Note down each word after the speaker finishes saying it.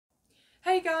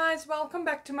Hey guys, welcome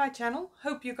back to my channel.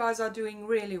 Hope you guys are doing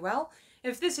really well.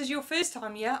 If this is your first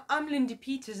time here, I'm Lindy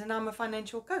Peters and I'm a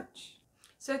financial coach.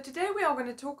 So today we are going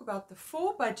to talk about the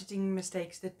 4 budgeting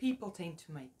mistakes that people tend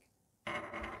to make.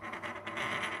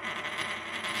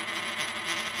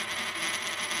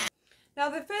 Now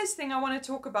the first thing I want to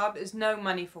talk about is no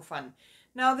money for fun.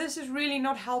 Now this is really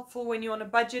not helpful when you're on a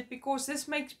budget because this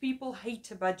makes people hate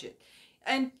a budget.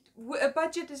 And a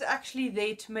budget is actually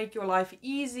there to make your life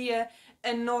easier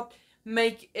and not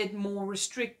make it more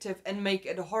restrictive and make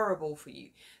it horrible for you.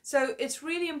 So it's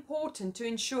really important to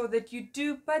ensure that you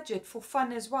do budget for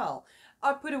fun as well.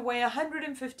 I put away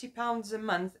 £150 a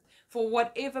month for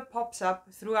whatever pops up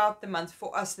throughout the month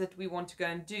for us that we want to go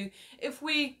and do. If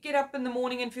we get up in the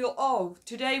morning and feel, oh,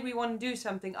 today we want to do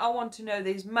something, I want to know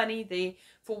there's money there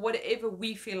for whatever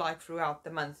we feel like throughout the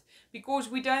month. Because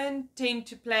we don't tend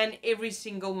to plan every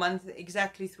single month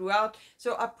exactly throughout.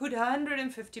 So I put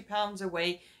 £150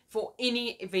 away for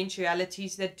any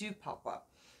eventualities that do pop up.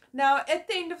 Now, at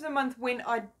the end of the month, when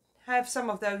I have some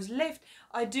of those left,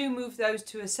 I do move those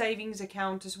to a savings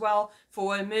account as well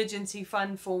for emergency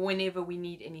fund for whenever we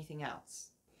need anything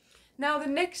else. Now the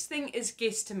next thing is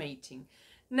guesstimating.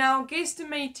 Now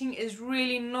guesstimating is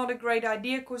really not a great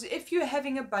idea because if you're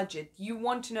having a budget, you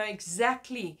want to know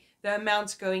exactly the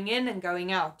amounts going in and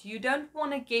going out. You don't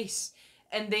want to guess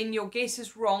and then your guess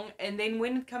is wrong, and then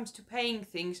when it comes to paying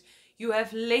things, you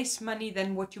have less money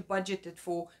than what you budgeted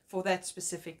for that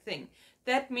specific thing.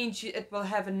 That means it will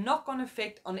have a knock-on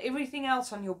effect on everything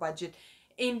else on your budget,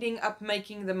 ending up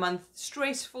making the month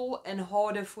stressful and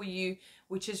harder for you,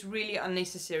 which is really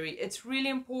unnecessary. It's really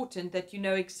important that you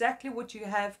know exactly what you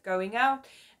have going out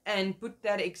and put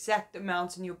that exact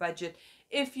amount in your budget.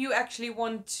 If you actually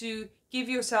want to give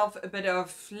yourself a bit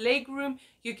of leg room,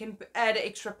 you can add an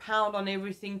extra £1 on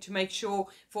everything to make sure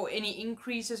for any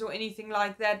increases or anything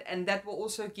like that, and that will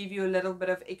also give you a little bit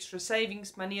of extra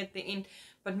savings money at the end.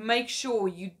 But make sure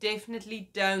you definitely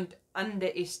don't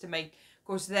underestimate,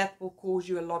 because that will cause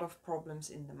you a lot of problems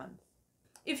in the month.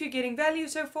 If you're getting value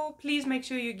so far, please make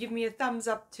sure you give me a thumbs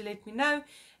up to let me know,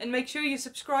 and make sure you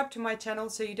subscribe to my channel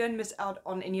so you don't miss out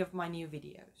on any of my new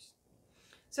videos.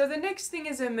 So the next thing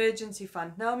is emergency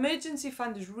fund. Now emergency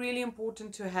fund is really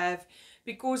important to have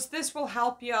because this will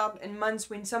help you out in months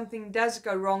when something does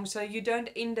go wrong, so you don't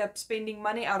end up spending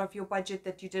money out of your budget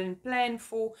that you didn't plan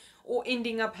for, or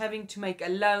ending up having to make a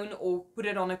loan or put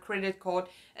it on a credit card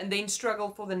and then struggle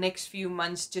for the next few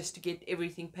months just to get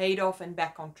everything paid off and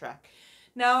back on track.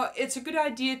 Now, it's a good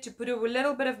idea to put a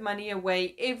little bit of money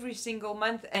away every single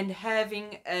month and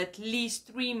having at least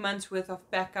 3 months worth of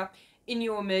backup in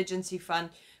your emergency fund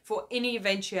for any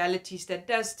eventualities that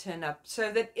does turn up,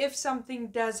 so that if something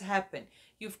does happen,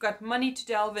 you've got money to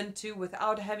delve into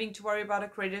without having to worry about a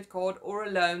credit card or a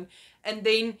loan. And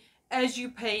then as you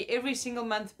pay every single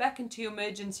month back into your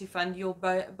emergency fund, you'll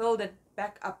build it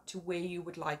back up to where you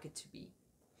would like it to be.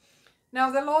 Now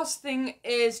the last thing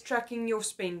is tracking your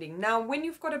spending. Now when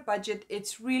you've got a budget,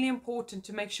 it's really important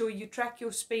to make sure you track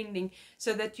your spending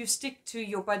so that you stick to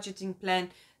your budgeting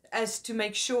plan, as to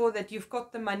make sure that you've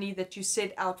got the money that you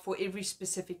set out for every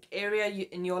specific area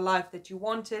in your life that you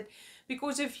wanted.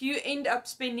 Because if you end up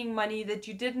spending money that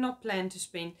you did not plan to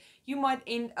spend, you might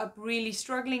end up really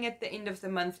struggling at the end of the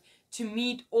month to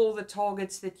meet all the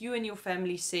targets that you and your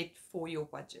family set for your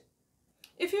budget.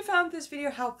 If you found this video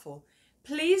helpful,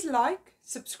 please like,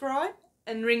 subscribe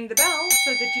and ring the bell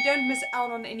so that you don't miss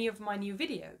out on any of my new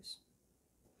videos.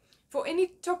 For any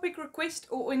topic request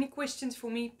or any questions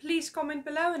for me, please comment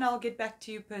below and I'll get back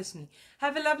to you personally.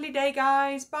 Have a lovely day,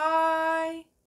 guys. Bye.